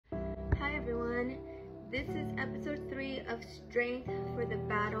This is episode 3 of Strength for the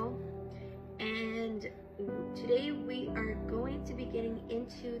Battle, and today we are going to be getting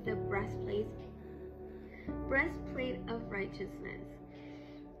into the breastplate of righteousness.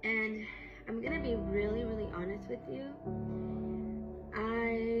 And I'm gonna be really honest with you.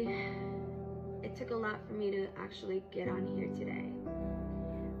 It took a lot for me to actually get on here today.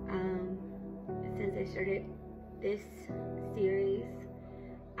 Since I started this series,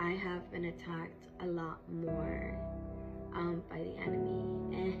 I have been attacked a lot more by the enemy,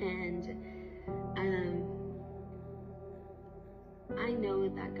 and I know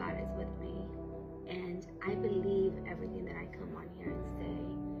that God is with me, and I believe everything that I come on here and say.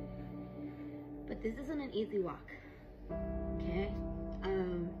 But this isn't an easy walk, okay?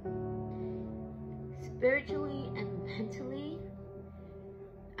 Spiritually and mentally,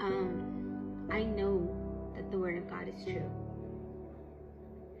 I know that the Word of God is true.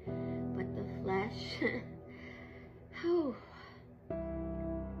 But the flesh,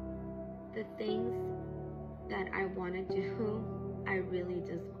 the things that I want to do, I really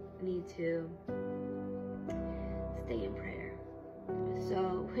just need to stay in prayer.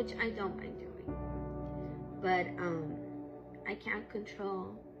 So, which I don't mind doing. But I can't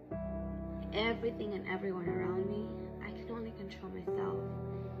control everything and everyone around me. I can only control myself.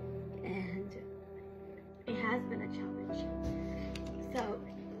 And it has been a challenge. So,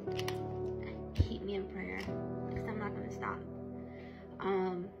 keep me in prayer, because I'm not going to stop.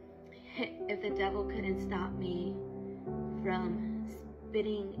 If the devil couldn't stop me from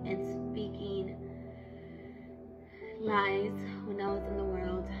spitting and speaking lies when I was in the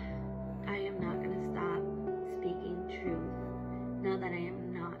world, I am not going to stop speaking truth. Know that I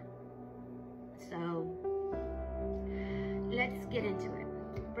am not. So, let's get into it.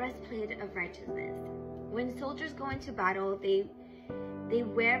 Breastplate of righteousness. When soldiers go into battle, they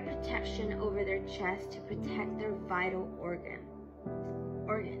wear protection over their chest to protect their vital organs.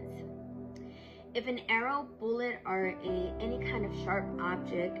 If an arrow, bullet, or any kind of sharp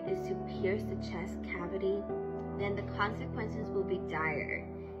object is to pierce the chest cavity, then the consequences will be dire,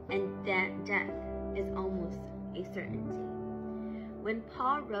 and death is almost a certainty. When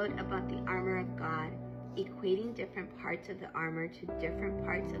Paul wrote about the armor of God, equating different parts of the armor to different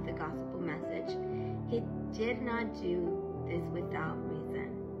parts of the gospel message, he did not do this without reason.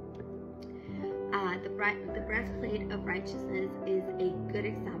 The breastplate of righteousness is a good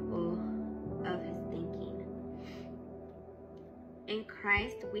example of his thinking. In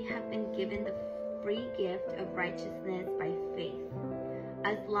Christ, we have been given the free gift of righteousness by faith,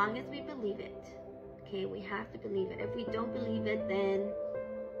 as long as we believe it. Okay, we have to believe it. If we don't believe it, then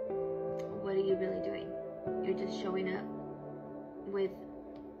what are you really doing? You're just showing up with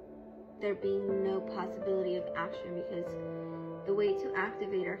there being no possibility of action, because the way to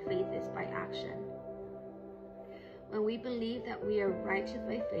activate our faith is by action. When we believe that we are righteous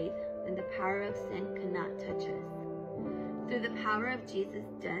by faith, then the power of sin cannot touch us. Through the power of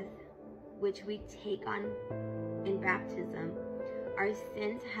Jesus' death, which we take on in baptism, our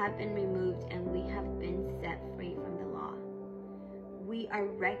sins have been removed and we have been set free from the law. We are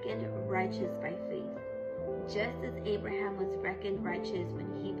reckoned righteous by faith, just as Abraham was reckoned righteous when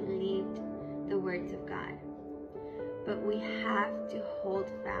he believed the words of God. But we have to hold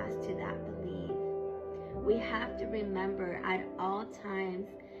fast to that belief. We have to remember at all times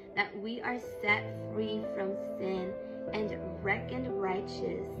that we are set free from sin and reckoned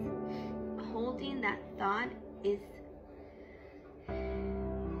righteous. Holding that thought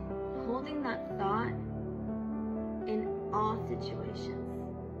in all situations.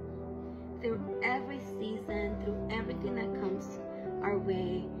 Through every season, through everything that comes our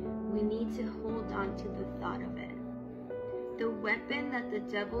way, we need to hold on to the thought of it. The weapon that the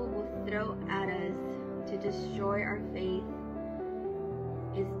devil will throw at us to destroy our faith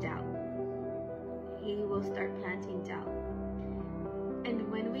is doubt. He will start planting doubt. And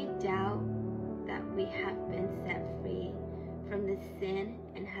when we doubt that we have been set free from the sin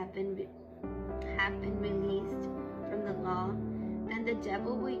and have been released from the law, then the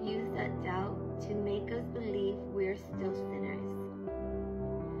devil will use that doubt to make us believe we're still sinners.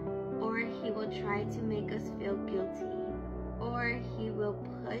 Or he will try to make us feel guilty. Or he will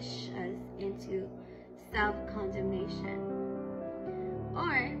push us into self-condemnation.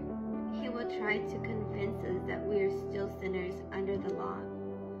 Or he will try to convince us that we are still sinners under the law,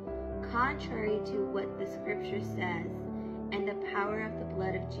 contrary to what the scripture says and the power of the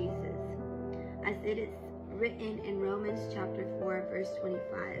blood of Jesus, as it is written in Romans chapter 4, verse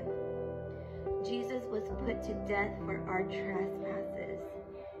 25. Jesus was put to death for our trespasses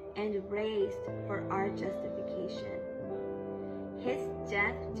and raised for our justification. His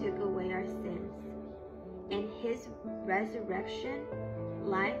death took away our sins. resurrection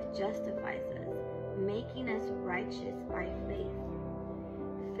life justifies us, making us righteous by faith.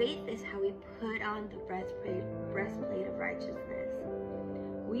 Faith is how we put on the breastplate of righteousness.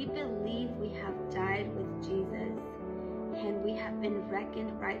 We believe we have died with Jesus, and we have been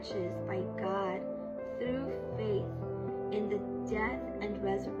reckoned righteous by God through faith in the death and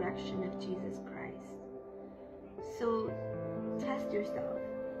resurrection of Jesus Christ. So test yourself.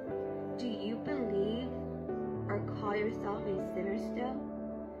 Do you believe or call yourself a sinner still?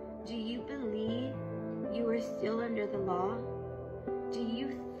 Do you believe you are still under the law? Do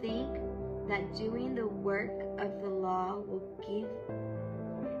you think that doing the work of the law will give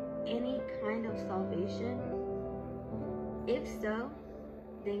any kind of salvation? If so,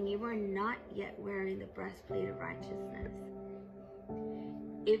 then you are not yet wearing the breastplate of righteousness.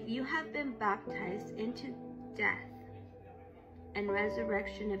 If you have been baptized into death and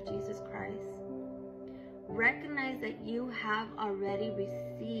resurrection of Jesus Christ, recognize that you have already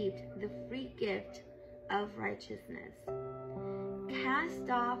received the free gift of righteousness. Cast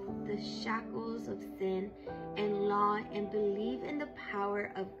off the shackles of sin and law and believe in the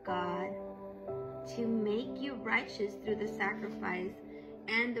power of God to make you righteous through the sacrifice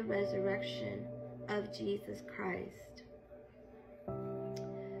and the resurrection of Jesus Christ.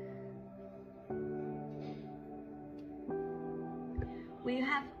 We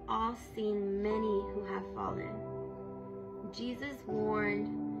have all seen many who have fallen. Jesus warned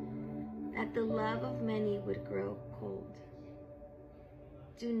that the love of many would grow cold.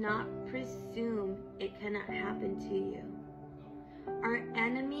 Do not presume it cannot happen to you. Our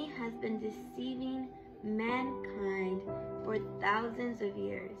enemy has been deceiving mankind for thousands of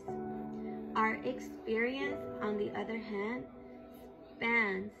years. Our experience, on the other hand,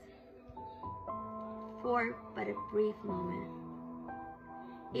 spans for but a brief moment.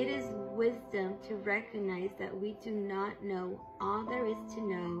 It is wisdom to recognize that we do not know all there is to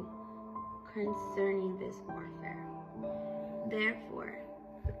know concerning this warfare. Therefore,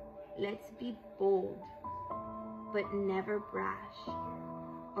 let's be bold, but never brash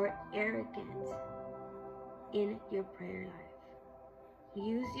or arrogant in your prayer life.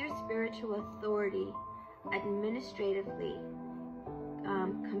 Use your spiritual authority administratively,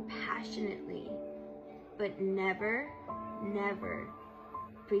 compassionately, but never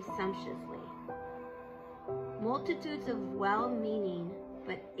presumptuously. Multitudes of well-meaning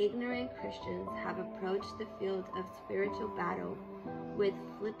but ignorant Christians have approached the field of spiritual battle with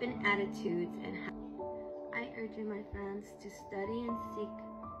flippant attitudes and I urge you, my friends, to study and seek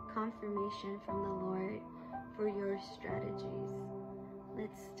confirmation from the Lord for your strategies.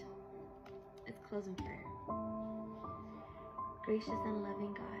 Let's close in prayer. Gracious and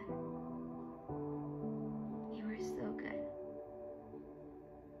loving God, you are so good.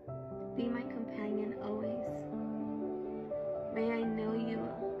 Be my companion always. May I know you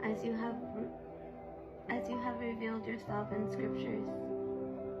as you have revealed yourself in scriptures.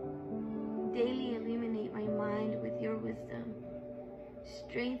 Daily illuminate my mind with your wisdom.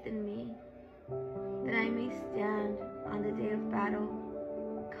 Strengthen me that I may stand on the day of battle,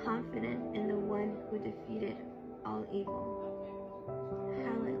 confident in the one who defeated all evil.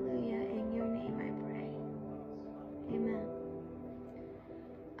 Hallelujah. In your name I pray. Amen.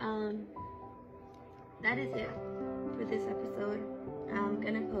 That is it for this episode. I'm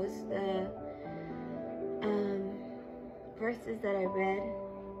gonna post the verses that I read,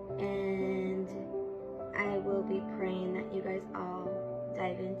 and I will be praying that you guys all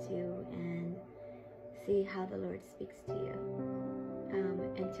dive into and see how the Lord speaks to you.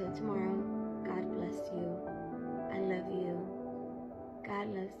 Until tomorrow, God bless you. I love you. God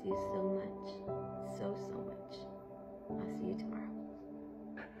loves you so much. So much. I'll see you tomorrow.